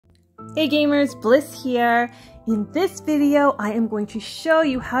Hey gamers, Bliss here. In this video, I am going to show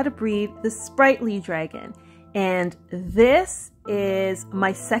you how to breed the Spritely Dragon. And this is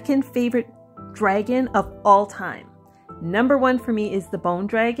my second favorite dragon of all time. Number one for me is the Bone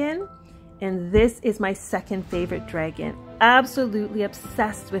Dragon. And this is my second favorite dragon. Absolutely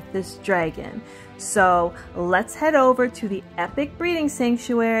obsessed with this dragon. So let's head over to the Epic Breeding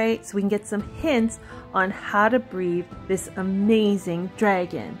Sanctuary so we can get some hints on how to breed this amazing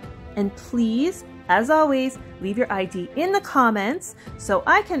dragon. And please, as always, leave your ID in the comments so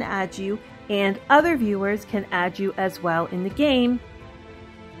I can add you and other viewers can add you as well in the game.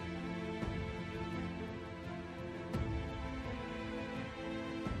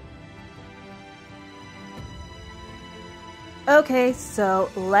 Okay, so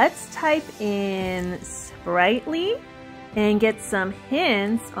let's type in Spritely and get some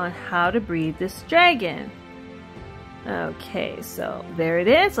hints on how to breed this dragon. Okay, so there it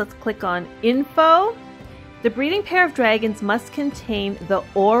is. Let's click on Info. The breeding pair of dragons must contain the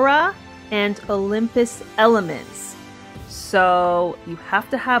Aura and Olympus elements. So you have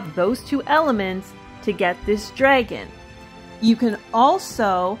to have those two elements to get this dragon. You can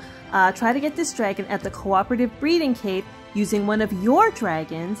also try to get this dragon at the Cooperative Breeding Cape using one of your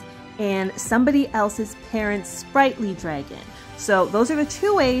dragons and somebody else's parent's Spritely Dragon. So those are the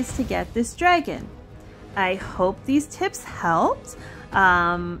two ways to get this dragon. I hope these tips helped.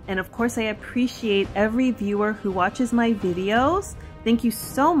 And of course, I appreciate every viewer who watches my videos. Thank you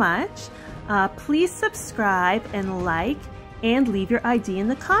so much. Please subscribe and like and leave your ID in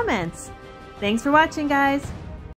the comments. Thanks for watching, guys.